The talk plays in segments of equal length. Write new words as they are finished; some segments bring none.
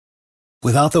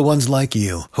Without the ones like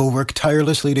you, who work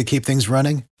tirelessly to keep things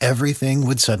running, everything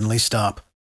would suddenly stop.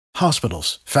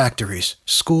 Hospitals, factories,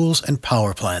 schools, and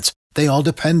power plants, they all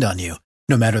depend on you.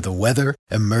 No matter the weather,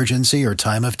 emergency, or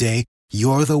time of day,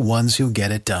 you're the ones who get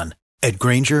it done. At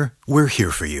Grainger, we're here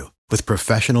for you with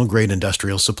professional-grade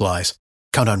industrial supplies.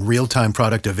 Count on real-time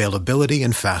product availability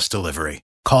and fast delivery.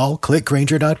 Call, click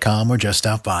Grainger.com, or just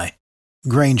stop by.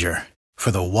 Grainger, for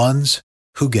the ones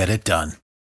who get it done.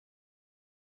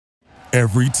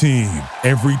 Every team,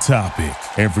 every topic,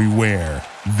 everywhere.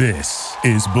 This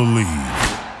is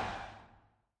Believe.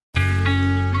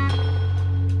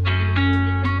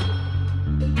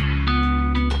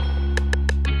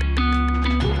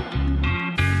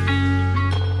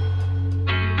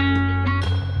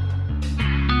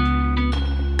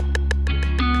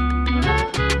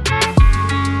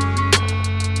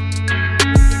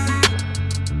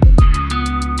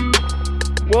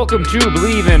 Welcome to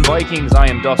Believe in Vikings. I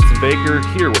am Dustin Baker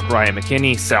here with Brian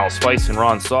McKinney, Sal Spice, and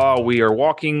Ron Saw. We are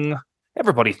walking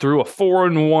everybody through a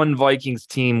 4-1 Vikings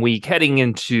team week heading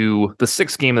into the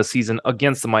sixth game of the season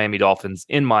against the Miami Dolphins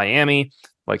in Miami.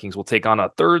 Vikings will take on a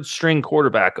third-string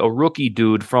quarterback, a rookie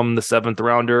dude from the seventh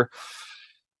rounder.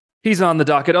 He's on the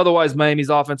docket. Otherwise, Miami's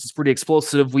offense is pretty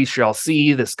explosive. We shall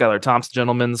see. The Skylar Thompson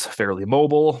gentleman's fairly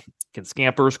mobile, can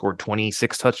scamper, scored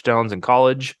 26 touchdowns in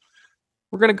college.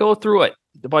 We're going to go through it.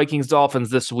 The Vikings-Dolphins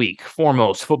this week.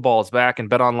 Foremost, football is back, and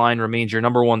BetOnline remains your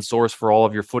number one source for all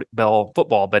of your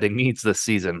football betting needs this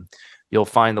season. You'll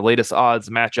find the latest odds,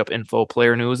 matchup info,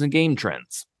 player news, and game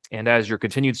trends. And as your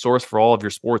continued source for all of your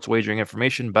sports wagering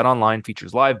information, BetOnline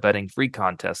features live betting, free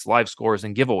contests, live scores,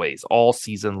 and giveaways all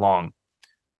season long.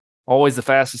 Always the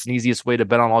fastest and easiest way to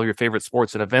bet on all your favorite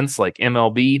sports and events like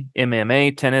MLB,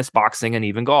 MMA, tennis, boxing, and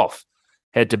even golf.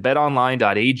 Head to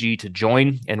betonline.ag to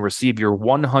join and receive your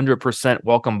 100%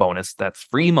 welcome bonus. That's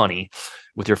free money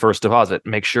with your first deposit.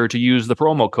 Make sure to use the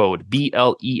promo code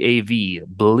BLEAV,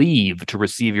 BELIEVE, to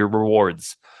receive your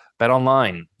rewards.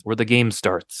 BetOnline, where the game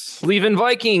starts. Believe in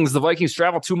Vikings. The Vikings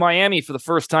travel to Miami for the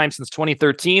first time since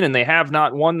 2013, and they have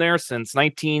not won there since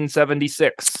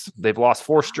 1976. They've lost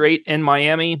 4 straight in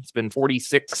Miami. It's been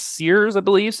 46 years, I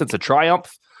believe, since a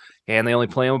triumph. And they only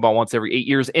play them about once every 8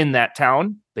 years in that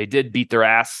town. They did beat their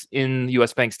ass in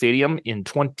US Bank Stadium in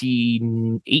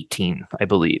 2018, I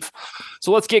believe.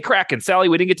 So let's get cracking. Sally,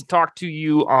 we didn't get to talk to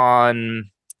you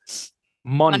on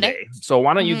Monday. So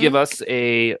why don't you give us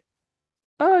a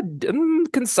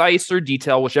concise or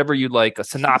detail, whichever you'd like, a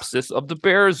synopsis of the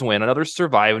Bears win, another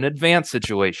survive and advance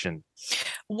situation.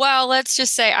 Well, let's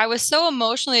just say I was so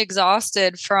emotionally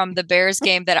exhausted from the Bears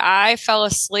game that I fell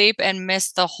asleep and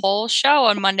missed the whole show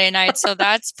on Monday night. So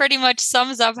that's pretty much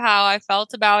sums up how I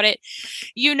felt about it.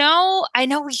 You know, I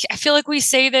feel like we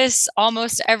say this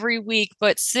almost every week,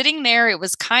 but sitting there, it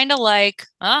was kind of like,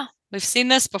 we've seen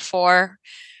this before,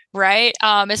 right?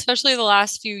 Especially the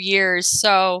last few years.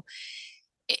 So,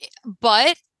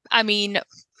 but I mean,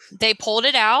 they pulled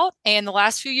it out, and the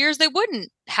last few years they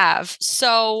wouldn't have.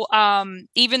 So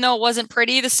even though it wasn't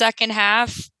pretty, the second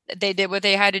half, they did what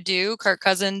they had to do. Kirk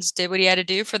Cousins did what he had to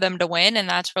do for them to win, and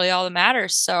that's really all that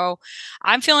matters. So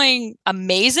I'm feeling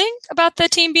amazing about the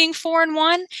team being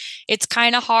 4-1. It's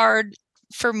kind of hard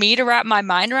for me to wrap my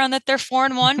mind around that they're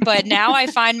 4-1, but now I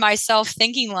find myself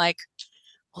thinking like,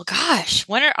 well, gosh,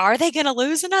 when are they going to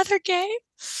lose another game?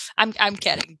 I'm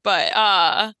kidding, but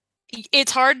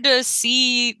it's hard to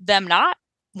see them not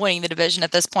winning the division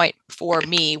at this point for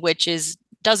me, which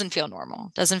doesn't feel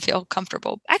normal, doesn't feel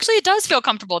comfortable. Actually, it does feel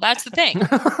comfortable. That's the thing.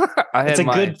 It's a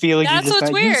good feeling. That's you just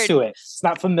what's not weird. Used to it. It's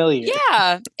not familiar.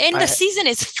 Yeah, and the season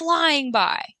is flying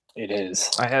by. It is.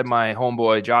 I had my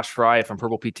homeboy Josh Fry from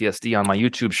Purple PTSD on my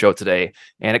YouTube show today,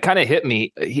 and it kind of hit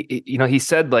me. He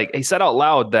said out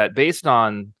loud that based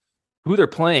on who they're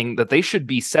playing, that they should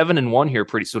be 7-1 here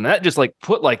pretty soon. And that just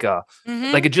put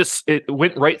it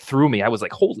went right through me. I was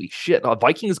like, holy shit,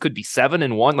 Vikings could be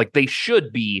 7-1. Like they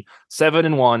should be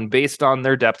 7-1 based on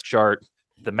their depth chart,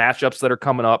 the matchups that are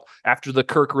coming up after the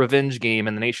Kirk revenge game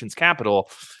in the nation's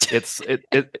capital.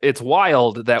 It's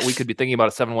wild that we could be thinking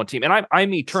about a 7-1 team. And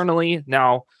I'm eternally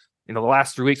now, the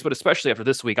last 3 weeks, but especially after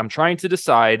this week, I'm trying to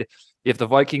decide if the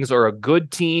Vikings are a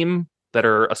good team that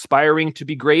are aspiring to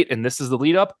be great, and this is the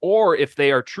lead up, or if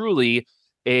they are truly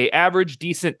a average,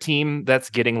 decent team that's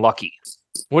getting lucky.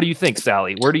 What do you think,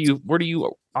 Sally? Where do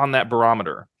you on that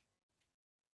barometer?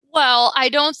 Well, I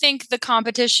don't think the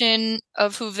competition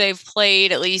of who they've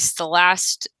played, at least the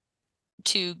last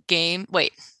 3 games,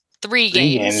 really.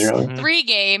 3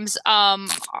 games,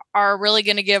 are really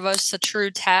going to give us a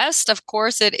true test. Of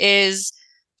course, it is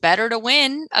better to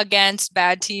win against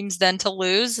bad teams than to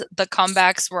lose. The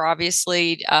comebacks were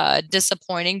obviously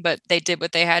disappointing, but they did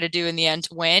what they had to do in the end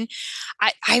to win.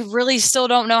 I really still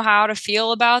don't know how to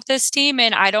feel about this team,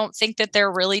 and I don't think that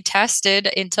they're really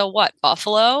tested until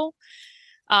Buffalo.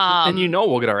 And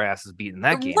we'll get our asses beat in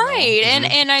that game, right?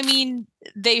 And I mean,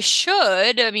 they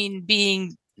should. I mean,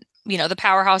 being the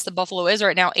powerhouse that Buffalo is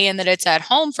right now, and that it's at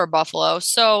home for Buffalo.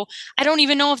 So I don't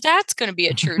even know if that's going to be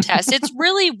a true test. It's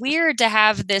really weird to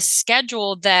have this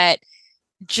schedule that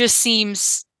just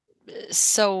seems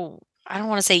so, I don't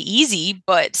want to say easy,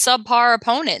 but subpar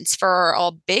opponents for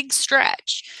a big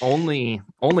stretch. Only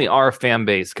our fan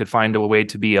base could find a way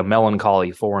to be a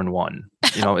melancholy 4-1.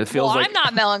 It feels like I'm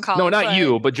not melancholy. No, not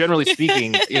you, but generally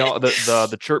speaking,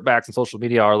 the chirpbacks on social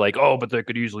media are like, oh, but they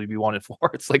could easily be 1-4.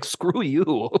 It's like, screw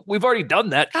you. We've already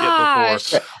done that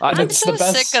shit before. I'm so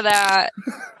sick of that.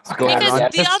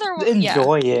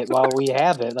 Enjoy it while we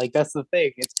have it. Like, that's the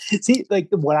thing.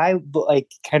 What I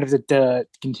like, kind of to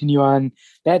continue on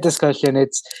that discussion.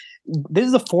 This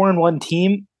is a 4-1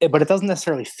 team, but it doesn't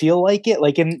necessarily feel like it.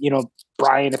 Like in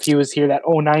Brian, if he was here, that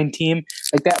 2009 team,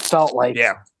 like that felt like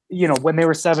when they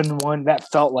were 7-1,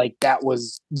 that felt like that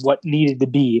was what needed to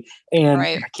be. And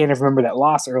I can't even remember that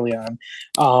loss early on,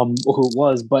 who it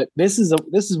was. But this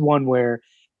is one where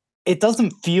it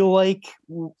doesn't feel like,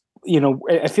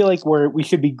 I feel like we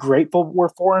should be grateful we're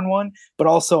 4-1, but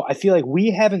also I feel like we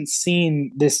haven't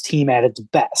seen this team at its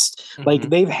best. Mm-hmm. Like,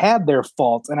 they've had their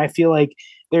faults, and I feel like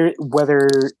whether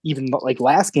even like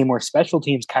last game where special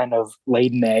teams kind of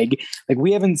laid an egg, like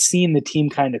we haven't seen the team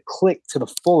kind of click to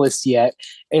the fullest yet.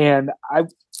 And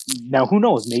now who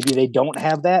knows, maybe they don't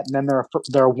have that, and then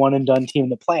they're a one and done team in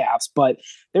the playoffs. But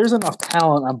there's enough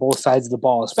talent on both sides of the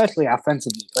ball, especially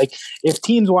offensively. Like, if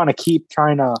teams want to keep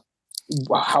trying to,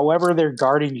 however they're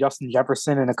guarding Justin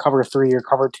Jefferson in a cover 3 or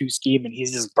cover 2 scheme, and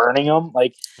he's just burning them,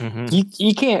 like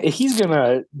he can't. He's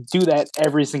gonna do that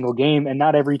every single game, and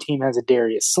not every team has a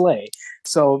Darius Slay.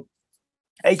 So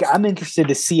I'm interested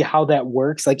to see how that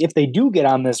works. Like, if they do get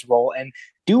on this roll and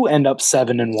do end up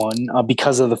 7-1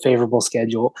 because of the favorable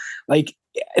schedule, like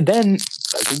then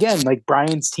again, like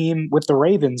Brian's team with the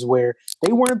Ravens, where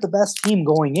they weren't the best team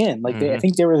going in. Like I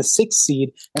think they were the 6th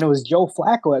seed, and it was Joe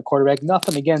Flacco at quarterback.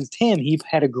 Nothing against him; he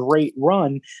had a great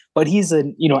run, but he's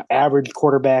an average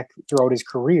quarterback throughout his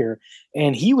career,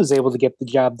 and he was able to get the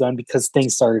job done because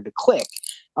things started to click.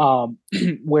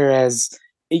 Whereas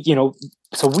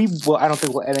so I don't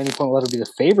think we'll at any point let them be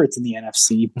the favorites in the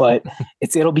NFC, but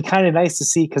it'll be kind of nice to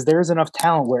see, because there's enough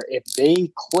talent where if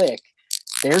they click,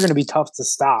 they're going to be tough to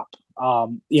stop.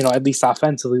 At least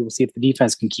offensively, we'll see if the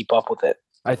defense can keep up with it.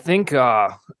 I think,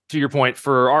 to your point,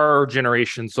 for our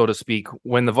generation, so to speak,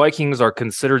 when the Vikings are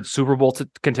considered Super Bowl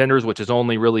contenders, which has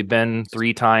only really been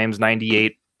 3 times,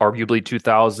 98, arguably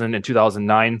 2000 and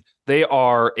 2009, they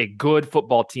are a good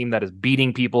football team that is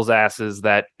beating people's asses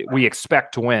that we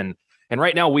expect to win. And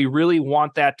right now, we really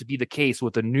want that to be the case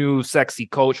with a new sexy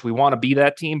coach. We want to be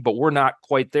that team, but we're not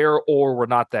quite there, or we're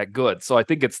not that good. So I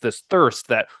think it's this thirst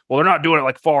that, they're not doing it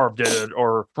like Favre did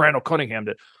or Randall Cunningham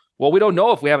did. Well, we don't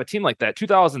know if we have a team like that.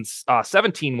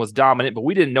 2017 was dominant, but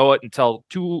we didn't know it until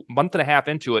 2 months and a half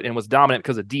into it, and was dominant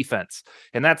because of defense.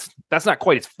 And that's not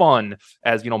quite as fun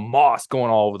as, Moss going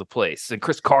all over the place and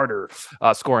Chris Carter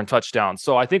scoring touchdowns.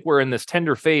 So I think we're in this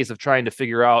tender phase of trying to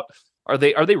figure out, are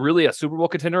they really a Super Bowl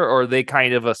contender, or are they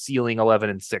kind of a ceiling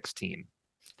 11-6 team?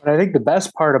 But I think the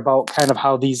best part about kind of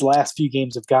how these last few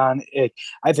games have gone,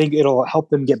 I think it'll help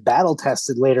them get battle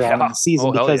tested later on in the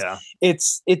season, because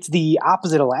it's the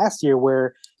opposite of last year,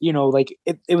 where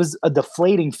it was a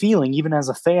deflating feeling, even as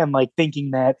a fan, like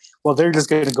thinking that, they're just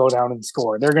going to go down and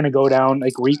score. They're going to go down,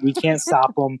 like we can't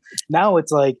stop them. Now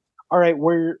it's like, all right,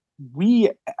 we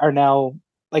are now.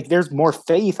 Like, there's more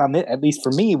faith on it, at least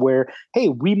for me, where, hey,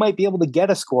 we might be able to get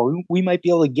a score. We might be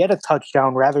able to get a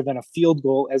touchdown rather than a field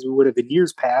goal, as we would have in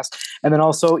years past. And then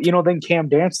also, then Cam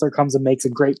Dantzler comes and makes a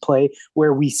great play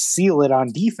where we seal it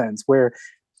on defense, where,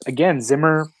 again,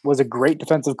 Zimmer was a great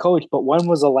defensive coach, but when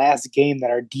was the last game that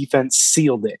our defense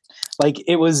sealed it? Like,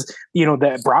 it was,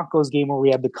 that Broncos game where we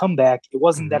had the comeback. It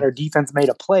wasn't that our defense made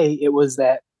a play. It was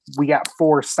that we got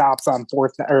 4 stops on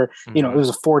 4th, or it was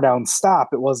a 4-down stop.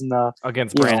 It wasn't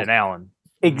against Brandon Allen.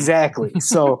 Exactly.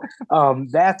 So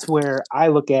that's where I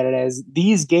look at it as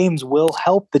these games will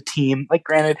help the team. Like,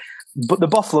 granted, but the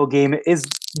Buffalo game is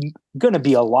going to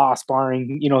be a loss,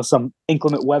 barring some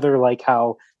inclement weather like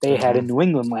how they had in New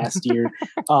England last year.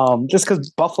 Just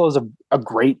because Buffalo's a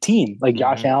great team. Like,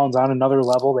 Josh Allen's on another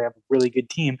level. They have a really good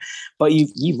team. But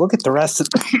you look at the rest of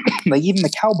like even the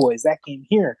Cowboys, that game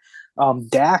here.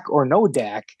 Dak or no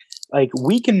Dak, like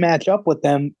we can match up with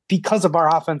them because of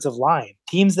our offensive line.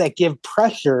 Teams that give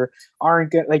pressure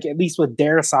aren't good. Like at least with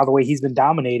Darisaw, the way he's been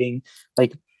dominating,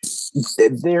 like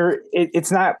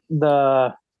it's not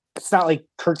like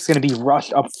Kirk's going to be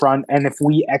rushed up front. And if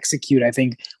we execute, I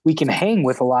think we can hang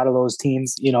with a lot of those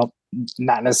teams,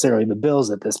 not necessarily the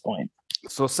Bills at this point.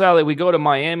 So, Sally, we go to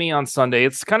Miami on Sunday.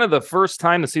 It's kind of the first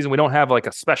time this season we don't have like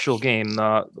a special game.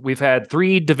 We've had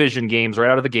 3 division games right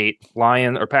out of the gate: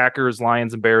 Packers,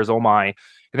 Lions, and Bears. Oh my!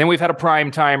 And then we've had a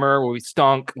prime timer where we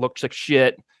stunk, looked like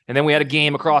shit, and then we had a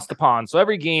game across the pond. So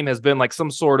every game has been like some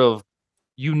sort of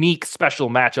unique special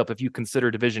matchup if you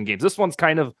consider division games. This one's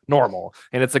kind of normal,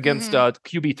 and it's against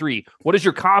QB3. What is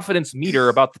your confidence meter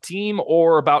about the team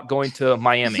or about going to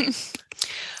Miami?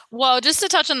 Well, just to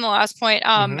touch on the last point,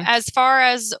 as far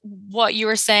as what you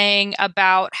were saying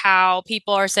about how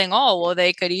people are saying, oh, well,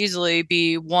 they could easily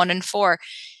be 1-4.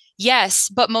 Yes,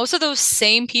 but most of those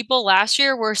same people last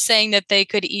year were saying that they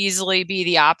could easily be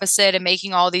the opposite and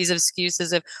making all these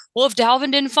excuses of, well, if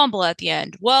Dalvin didn't fumble at the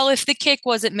end, well, if the kick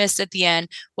wasn't missed at the end,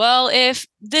 well, if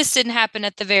this didn't happen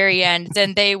at the very end,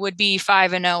 then they would be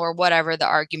 5-0 or whatever the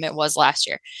argument was last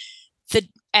year.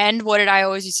 And what did I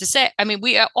always used to say? I mean,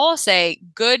 we all say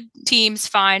good teams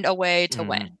find a way to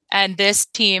win. And this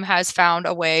team has found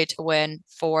a way to win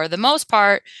for the most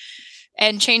part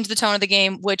and change the tone of the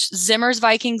game, which Zimmer's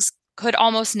Vikings could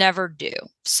almost never do.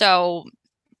 So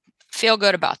feel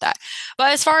good about that.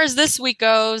 But as far as this week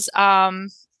goes, for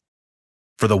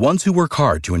the ones who work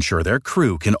hard to ensure their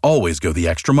crew can always go the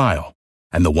extra mile,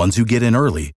 and the ones who get in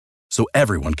early so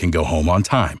everyone can go home on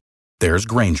time, there's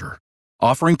Grainger,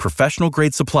 offering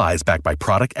professional-grade supplies backed by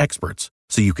product experts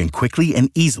so you can quickly and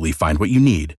easily find what you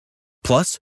need.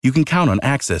 Plus, you can count on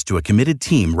access to a committed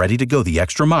team ready to go the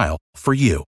extra mile for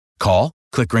you. Call,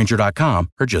 click Grainger.com,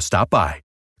 or just stop by.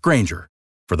 Grainger,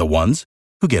 for the ones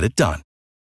who get it done.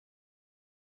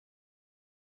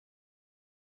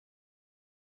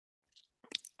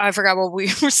 I forgot what we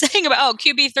were saying about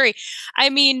QB3.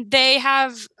 I mean, they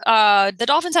have the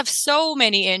Dolphins have so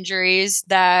many injuries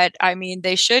that, I mean,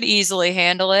 they should easily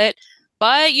handle it.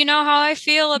 But you know how I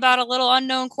feel about a little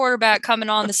unknown quarterback coming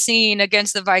on the scene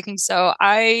against the Vikings. So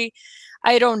I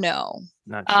don't know.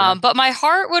 Not sure. But my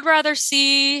heart would rather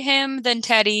see him than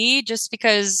Teddy just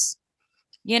because,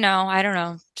 I don't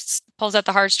know, just pulls at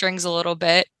the heartstrings a little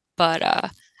bit. But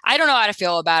I don't know how to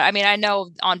feel about it. I mean, I know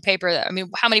on paper,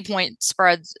 how many point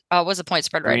spreads, what's the point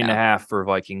spread right now? 3.5 for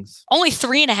Vikings. Only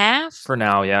 3.5? For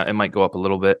now, yeah. It might go up a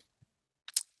little bit.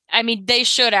 I mean, they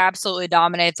should absolutely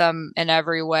dominate them in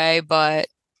every way, but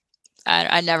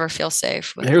I never feel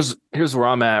safe with Here's where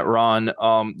I'm at, Ron.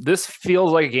 This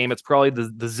feels like a game. It's probably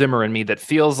the Zimmer in me that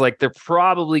feels like they're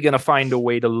probably going to find a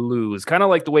way to lose. Kind of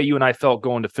like the way you and I felt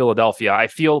going to Philadelphia. I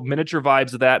feel miniature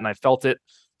vibes of that, and I felt it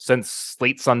since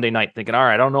late Sunday night, thinking, all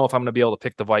right, I don't know if I'm going to be able to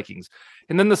pick the Vikings.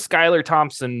 And then the Skylar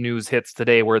Thompson news hits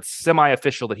today where it's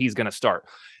semi-official that he's going to start.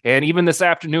 And even this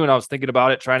afternoon, I was thinking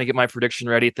about it, trying to get my prediction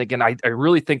ready, thinking I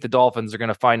really think the Dolphins are going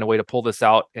to find a way to pull this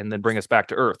out and then bring us back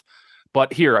to earth.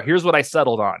 But here's what I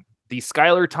settled on. The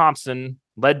Skylar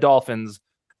Thompson-led Dolphins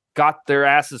got their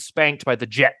asses spanked by the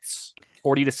Jets,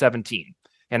 40-17.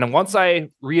 And then once I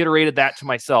reiterated that to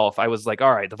myself, I was like,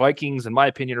 all right, the Vikings, in my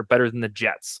opinion, are better than the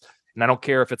Jets. And I don't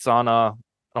care if it's on a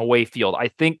away field. I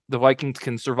think the Vikings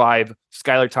can survive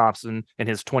Skylar Thompson and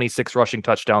his 26 rushing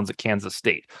touchdowns at Kansas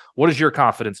State. What is your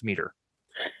confidence meter?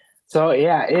 So,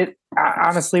 yeah,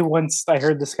 honestly, once I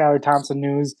heard the Skylar Thompson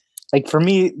news, like for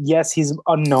me, yes, he's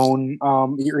unknown.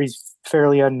 He's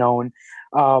fairly unknown.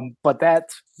 But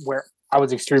that's where I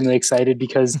was extremely excited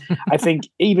because I think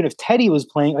even if Teddy was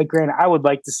playing, like granted, I would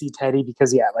like to see Teddy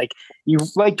because, yeah, like you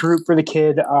like to root for the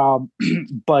kid.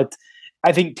 But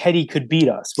I think Teddy could beat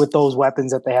us with those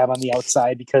weapons that they have on the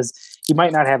outside because he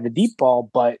might not have the deep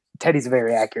ball, but Teddy's a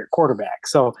very accurate quarterback.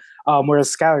 So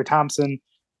whereas Skylar Thompson,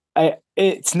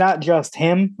 it's not just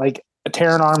him. Like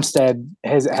Terran Armstead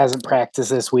hasn't practiced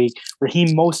this week. Raheem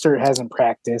Mostert hasn't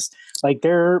practiced. Like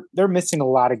they're missing a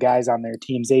lot of guys on their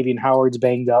team. Xavier Howard's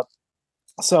banged up.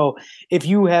 So if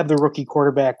you have the rookie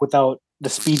quarterback without the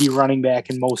speedy running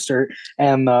back in Mostert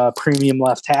and the premium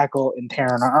left tackle in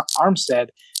Terran Armstead,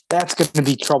 that's going to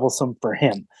be troublesome for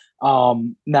him.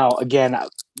 Now, again,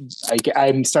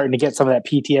 I'm starting to get some of that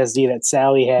PTSD that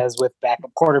Sally has with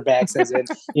backup quarterbacks, as in,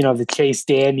 the Chase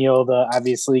Daniel, the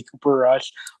obviously Cooper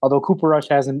Rush, although Cooper Rush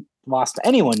hasn't lost to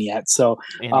anyone yet. So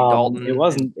it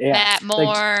wasn't Matt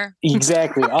Moore.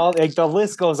 Exactly. All the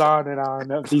list goes on and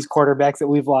on of these quarterbacks that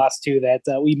we've lost to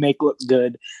that we make look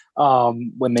good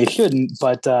when they shouldn't.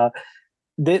 But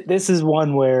this is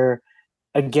one where,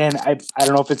 again, I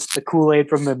don't know if it's the Kool-Aid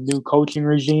from the new coaching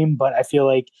regime, but I feel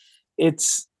like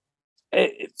it's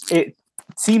it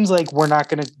seems like we're not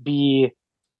going to be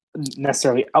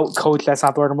necessarily out coached. That's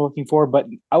not the word I'm looking for, but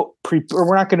or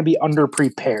we're not going to be under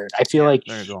prepared. I feel like,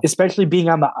 especially being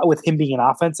with him being an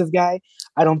offensive guy,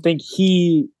 I don't think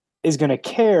he is going to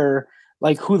care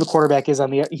like who the quarterback is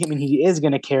on the. I mean, he is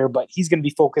going to care, but he's going to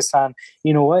be focused on,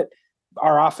 you know what,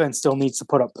 our offense still needs to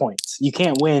put up points. You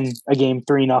can't win a game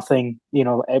 3-0, you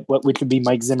know, which would be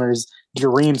Mike Zimmer's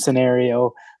dream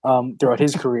scenario throughout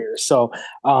his career. So,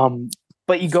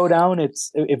 but you go down.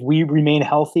 It's if we remain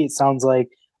healthy, it sounds like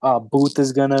Booth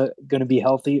is gonna be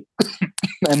healthy,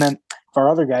 and then if our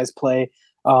other guys play,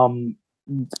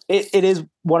 it is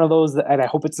one of those that, and I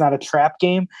hope it's not a trap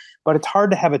game, but it's hard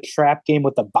to have a trap game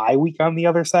with the bye week on the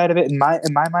other side of it in my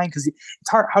mind, because it's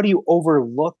hard. How do you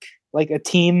overlook like a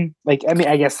team? Like, I mean,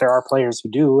 I guess there are players who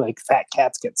do, like fat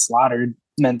cats get slaughtered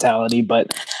mentality,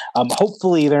 but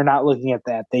hopefully they're not looking at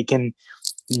that. They can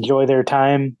enjoy their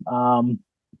time.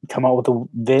 Come out with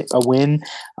a win,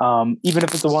 even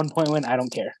if it's a 1-point win. I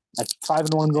don't care. Like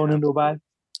 5-1 going into a bye,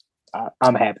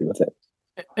 I'm happy with it.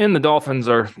 And the Dolphins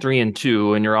are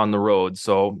 3-2, and you're on the road,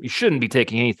 so you shouldn't be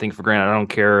taking anything for granted. I don't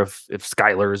care if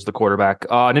Skyler is the quarterback.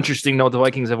 An interesting note: the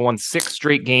Vikings have won 6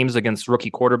 straight games against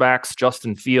rookie quarterbacks.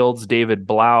 Justin Fields, David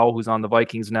Blau, who's on the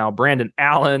Vikings now, Brandon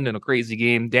Allen in a crazy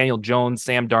game, Daniel Jones,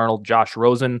 Sam Darnold, Josh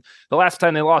Rosen. The last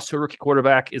time they lost to a rookie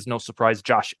quarterback is no surprise,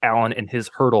 Josh Allen and his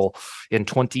hurdle in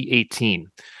 2018.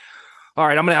 All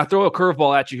right, I'm going to throw a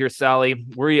curveball at you here, Sally.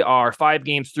 We are 5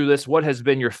 games through this. What has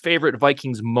been your favorite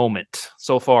Vikings moment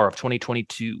so far of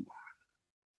 2022?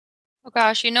 Oh,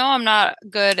 gosh, you know I'm not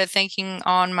good at thinking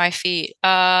on my feet.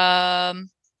 I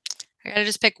got to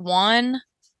just pick one.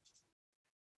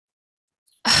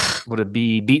 Would it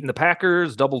be beating the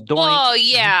Packers, double doink? Oh,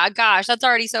 yeah, gosh, that's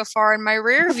already so far in my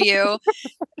rear view.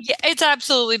 Yeah, it's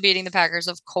absolutely beating the Packers,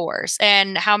 of course.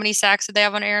 And how many sacks did they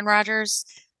have on Aaron Rodgers?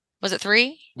 Was it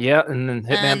 3? Yeah, and then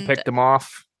Hitman picked him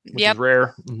off, which is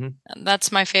rare. Mm-hmm.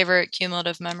 That's my favorite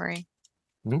cumulative memory.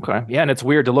 Okay. Yeah, and it's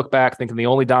weird to look back thinking the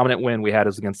only dominant win we had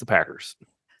is against the Packers.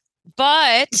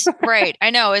 But, right, I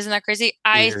know, isn't that crazy?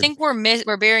 I think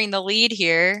we're bearing the lead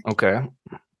here. Okay.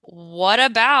 What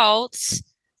about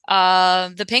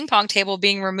the ping pong table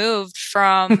being removed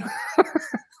from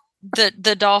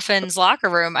the Dolphins locker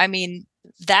room? I mean,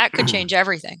 that could change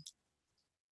everything.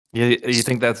 You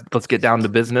think let's get down to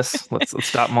business? Let's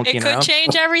stop monkeying around. It could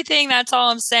change everything. That's all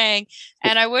I'm saying.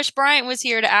 And I wish Bryant was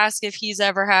here to ask if he's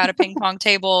ever had a ping pong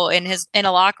table in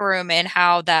a locker room and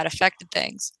how that affected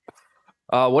things.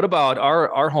 What about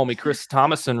our homie Chris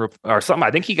Thomason or something?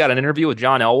 I think he got an interview with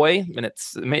John Elway, and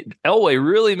Elway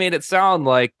really made it sound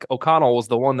like O'Connell was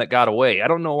the one that got away. I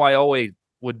don't know why Elway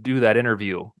would do that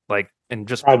interview, and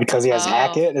just probably because he has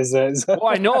Hackett. Well,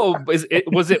 I know. Was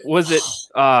it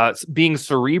being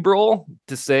cerebral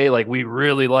to say like we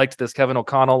really liked this Kevin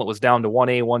O'Connell? It was down to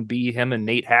 1A, 1B, him and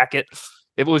Nate Hackett.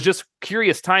 It was just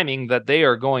curious timing that they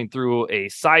are going through a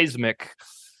seismic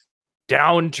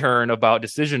downturn about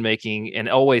decision making, and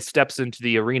Elway steps into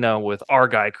the arena with our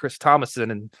guy Chris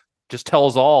Thomason and just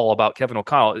tells all about Kevin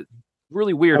O'Connell.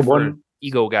 Really weird for an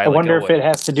ego guy. I wonder if it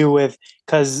has to do with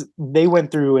because they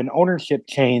went through an ownership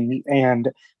change, and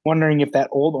wondering if that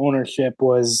old ownership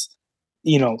was,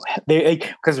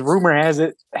 because rumor has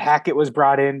it Hackett was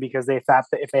brought in because they thought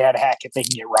that if they had Hackett, they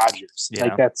can get Rodgers. Yeah.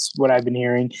 Like that's what I've been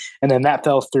hearing. And then that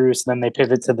fell through. So then they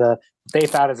pivot to they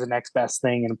thought is the next best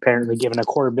thing. And apparently giving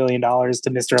 $250 million to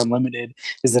Mr. Unlimited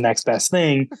is the next best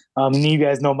thing. And you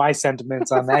guys know my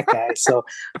sentiments on that guy. So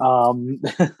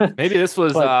maybe this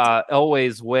was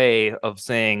Elway's way of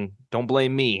saying, don't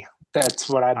blame me. That's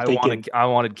what I'm thinking. I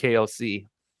wanted KOC.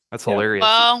 That's hilarious.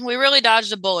 Well, we really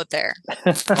dodged a bullet there.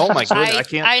 Oh my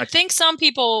goodness! I think some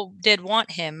people did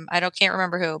want him. Can't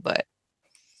remember who, but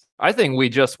I think we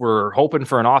just were hoping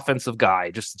for an offensive guy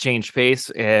just to change pace.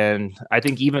 And I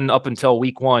think even up until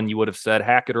week 1, you would have said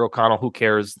Hackett or O'Connell. Who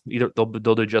cares? Either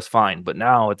they'll do just fine. But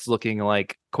now it's looking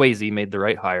like Kwesi made the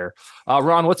right hire.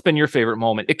 Ron, what's been your favorite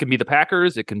moment? It can be the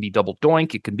Packers. It can be double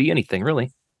doink. It can be anything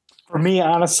really. For me,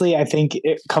 honestly, I think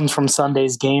it comes from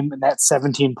Sunday's game and that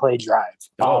 17-play drive.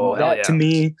 To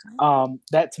me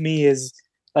is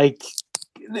like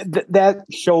that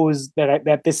shows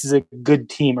that this is a good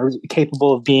team or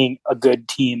capable of being a good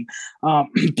team.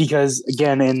 Because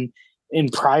again, in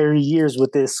prior years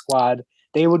with this squad,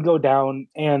 they would go down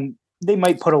and they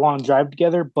might put a long drive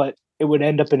together, but it would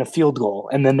end up in a field goal,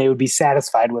 and then they would be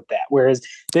satisfied with that. Whereas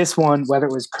this one, whether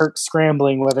it was Kirk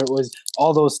scrambling, whether it was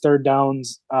all those third down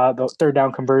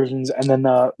conversions, and then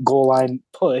the goal line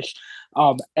push,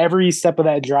 every step of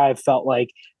that drive felt like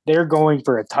they're going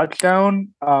for a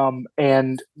touchdown.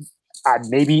 And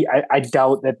I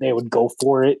doubt that they would go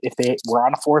for it if they were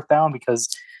on a fourth down, because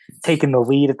taking the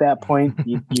lead at that point,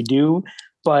 you do.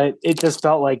 But it just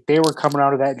felt like they were coming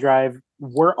out of that drive.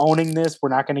 We're owning this. We're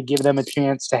not going to give them a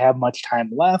chance to have much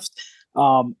time left.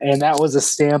 And that was a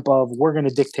stamp of, we're going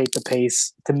to dictate the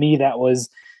pace. To me, that was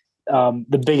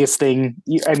the biggest thing.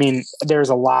 I mean, there's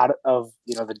a lot of,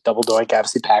 the double doink,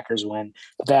 obviously Packers win.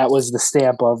 But that was the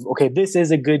stamp of, okay, this is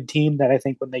a good team that I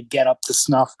think when they get up to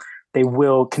snuff, they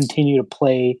will continue to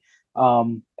play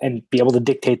and be able to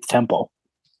dictate the tempo.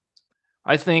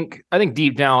 I think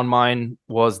deep down mine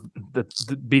was the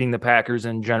beating the Packers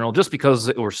in general, just because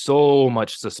it was so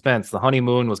much suspense. The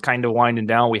honeymoon was kind of winding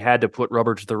down. We had to put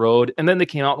rubber to the road, and then they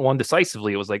came out and won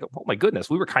decisively. It was like, oh my goodness,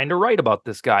 we were kind of right about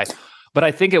this guy. But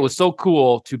I think it was so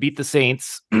cool to beat the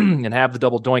Saints and have the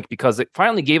double doink, because it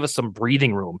finally gave us some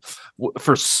breathing room.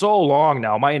 For so long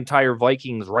now, my entire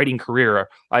Vikings writing career,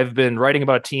 I've been writing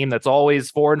about a team that's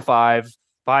always 4-5,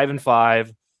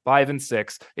 5-5,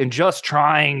 5-6, and just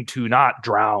trying to not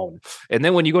drown. And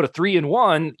then when you go to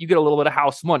 3-1, you get a little bit of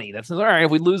house money. That's all right.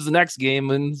 If we lose the next game,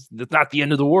 and it's not the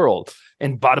end of the world.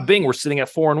 And bada bing, we're sitting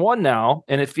at 4-1 now,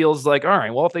 and it feels like, all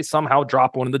right, well, if they somehow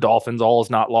drop one of the Dolphins, all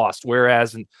is not lost.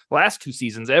 Whereas in the last 2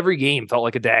 seasons, every game felt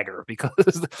like a dagger,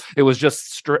 because it was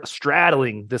just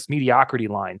straddling this mediocrity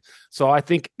line. So I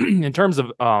think in terms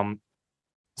of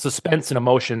suspense and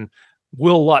emotion,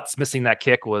 Will Lutz missing that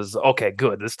kick was, okay,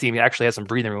 good. This team actually has some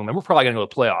breathing room, and we're probably going to go to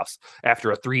the playoffs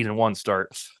after a 3-1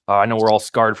 start. I know we're all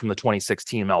scarred from the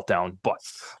 2016 meltdown, but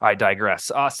I digress.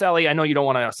 Sally, I know you don't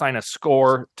want to assign a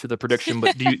score to the prediction,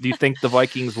 but do you think the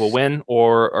Vikings will win,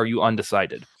 or are you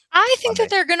undecided? I think that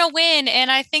they're going to win,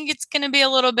 and I think it's going to be a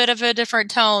little bit of a different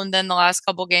tone than the last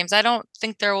couple games. I don't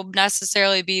think there will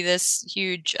necessarily be this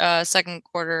huge second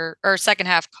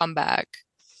half comeback.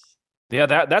 Yeah,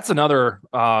 that's another,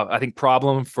 I think,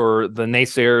 problem for the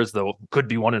naysayers, the could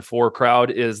be 1-4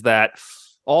 crowd, is that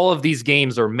all of these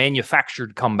games are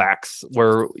manufactured comebacks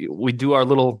where we do our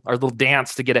little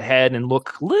dance to get ahead and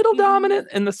look a little dominant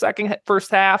in the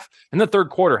first half, and the third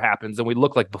quarter happens and we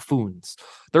look like buffoons.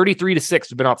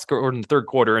 33-6 have been outscored in the third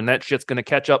quarter, and that shit's going to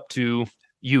catch up to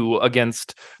you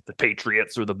against the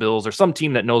Patriots or the Bills or some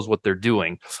team that knows what they're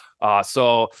doing.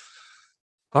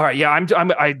 All right, yeah,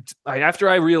 I after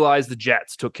I realized the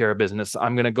Jets took care of business,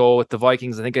 I'm going to go with the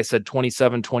Vikings. I think I said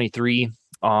 27-23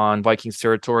 on Vikings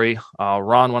territory.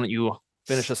 Ron, why don't you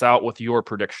finish us out with your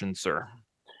prediction, sir?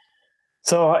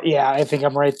 So, yeah, I think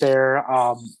I'm right there.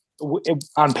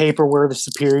 On paper, we're the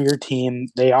superior team.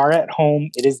 They are at home.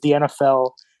 It is the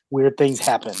NFL. Weird things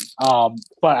happen.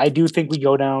 But I do think we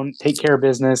go down, take care of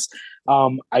business.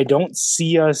 I don't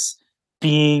see us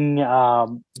being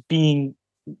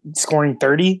scoring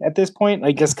 30 at this point,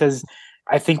 like, just because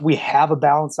I think we have a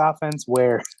balanced offense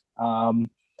where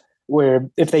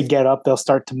if they get up, they'll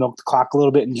start to milk the clock a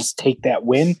little bit and just take that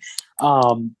win.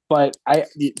 But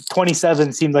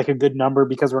 27 seems like a good number,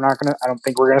 because I don't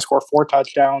think we're going to score 4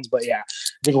 touchdowns, but yeah,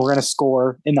 I think we're going to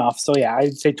score enough. So yeah,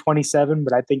 I'd say 27,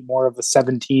 but I think more of a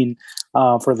 17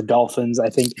 for the Dolphins. I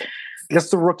think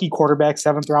just the rookie quarterback,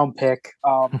 7th round pick,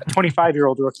 a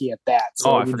 25-year-old rookie at that.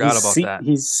 So I forgot about that.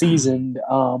 He's seasoned.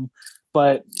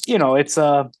 But it's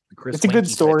a good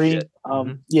story.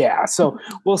 Yeah. So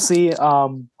we'll see.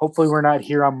 Hopefully we're not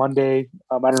here on Monday.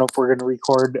 I don't know if we're going to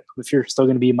record, if you're still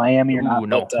going to be in Miami or not.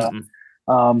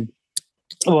 No.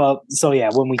 Well, so yeah,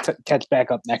 when we catch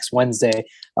back up next Wednesday,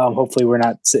 hopefully we're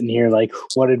not sitting here like,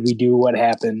 what did we do? What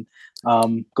happened?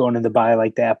 Going in the bye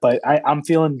like that. But I'm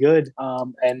feeling good.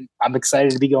 And I'm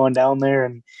excited to be going down there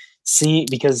and see,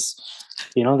 because,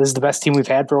 this is the best team we've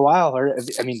had for a while, or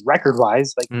I mean, record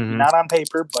wise, like not on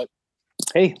paper, but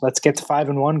hey, let's get to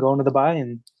 5-1 going to the bye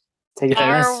and take it from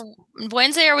there.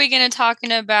 Wednesday, are we going to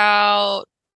talking about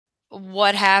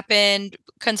what happened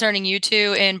concerning you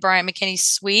two in Bryant McKinney's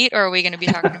suite, or are we going to be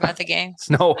talking about the game?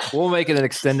 No, we'll make it an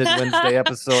extended Wednesday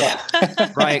episode.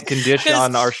 Bryant can dish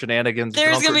on our shenanigans.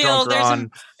 There's going to be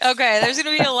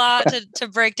a lot to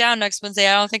break down next Wednesday.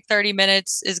 I don't think 30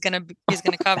 minutes is going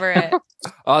to cover it.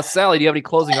 Sally, do you have any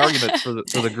closing arguments for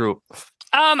the group?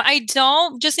 I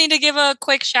don't. Just need to give a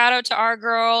quick shout out to our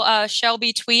girl,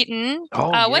 Shelby Tweeten.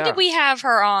 When did we have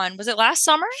her on? Was it last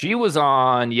summer? She was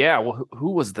on. Yeah. Well,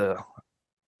 who was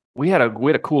we had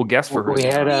a cool guest for her. We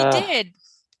did.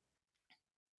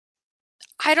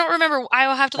 I don't remember. I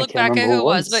will have to look back at who it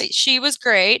was, but she was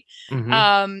great.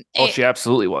 Mm-hmm. She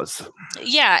absolutely was.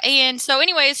 Yeah. And so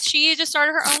anyways, she just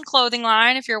started her own clothing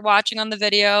line. If you're watching on the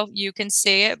video, you can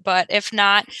see it. But if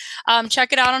not,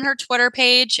 check it out on her Twitter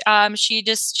page.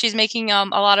 She's making a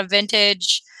lot of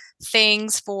vintage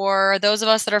things for those of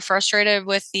us that are frustrated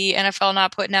with the NFL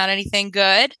not putting out anything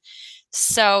good.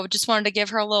 So just wanted to give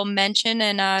her a little mention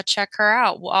and check her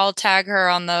out. I'll tag her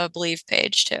on the Believe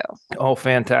page too. Oh,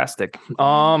 fantastic.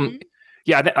 Mhm.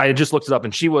 Yeah, I just looked it up,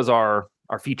 and she was our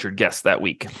featured guest that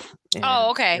week. And Oh,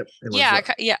 okay. it was,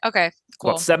 Yeah. Okay. Cool.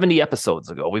 about 70 episodes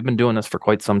ago. We've been doing this for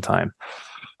quite some time.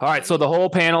 All right, so the whole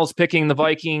panel's picking the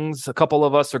Vikings. A couple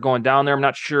of us are going down there. I'm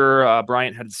not sure.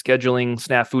 Bryant had scheduling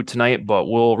snafu tonight, but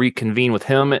we'll reconvene with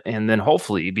him and then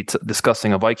hopefully be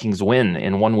discussing a Vikings win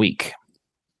in 1 week.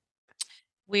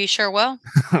 We sure will.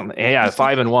 Yeah,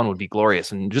 5-1 would be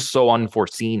glorious and just so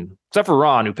unforeseen. Except for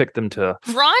Ron, who picked them to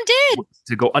Ron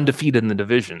did. go undefeated in the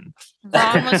division.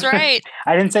 Ron was right.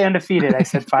 I didn't say undefeated. I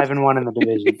said 5-1 in the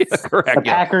division. Yeah, correct. The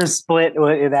Packers split.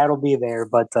 That'll be there,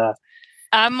 but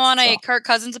I'm on a Kirk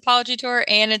Cousins apology tour,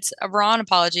 and it's a Ron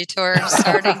apology tour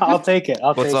starting. I'll take it.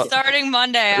 What's up? Starting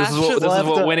Monday. This is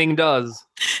what winning does.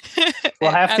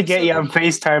 We'll have to get you on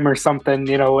FaceTime or something,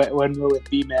 when we're with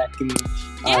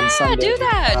BMAC on Sunday. Do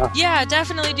that. Yeah,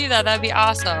 definitely do that. That'd be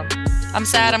awesome. I'm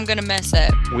sad I'm gonna miss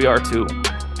it, We are too.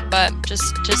 but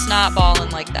just not balling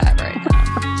like that right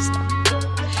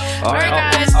now. All right,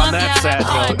 guys, On love that ya. sad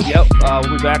Have note, yep.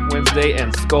 We'll be back Wednesday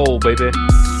and Skull, baby.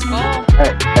 Skull. All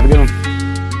right, have a good one.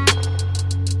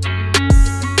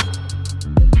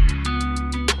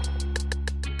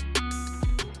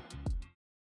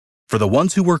 For the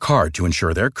ones who work hard to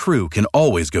ensure their crew can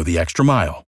always go the extra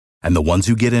mile, and the ones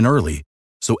who get in early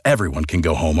so everyone can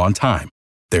go home on time,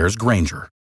 there's Grainger,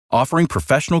 offering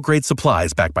professional-grade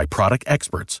supplies backed by product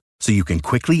experts so you can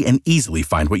quickly and easily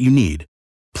find what you need.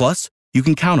 Plus, you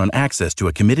can count on access to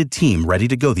a committed team ready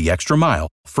to go the extra mile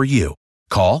for you.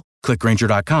 Call, click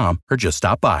Grainger.com, or just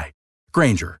stop by.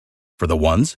 Grainger, for the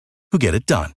ones who get it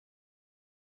done.